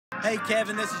Hey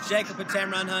Kevin, this is Jacob at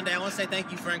Tameron Hyundai. I want to say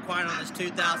thank you for inquiring on this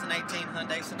 2018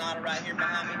 Hyundai Sonata right here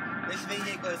behind me. This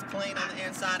vehicle is clean on the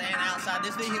inside and outside.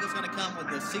 This vehicle is going to come with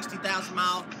a 60,000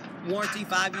 mile warranty,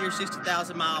 5-year,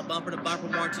 60,000 mile bumper to bumper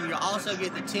warranty. You'll also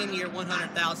get the 10-year,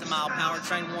 100,000 mile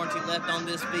powertrain warranty left on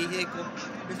this vehicle.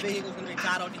 This vehicle is going to be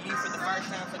titled to you for the first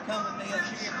time, so come with me up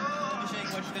here. Let me show you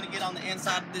what you're going to get on the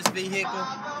inside of this vehicle.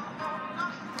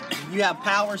 You have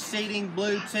power seating,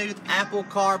 Bluetooth, Apple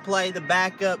CarPlay, the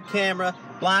backup camera,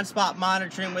 blind spot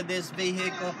monitoring with this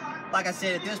vehicle. Like I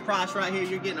said, at this price right here,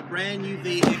 you're getting a brand new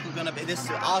vehicle. This is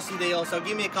an awesome deal. So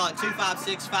give me a call at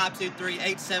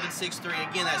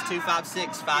 256-523-8763. Again, that's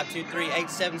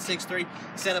 256-523-8763.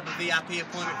 Set up a VIP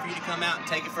appointment for you to come out and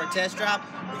take it for a test drive.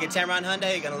 You get Tameron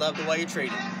Hyundai, you're going to love the way you're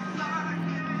treated.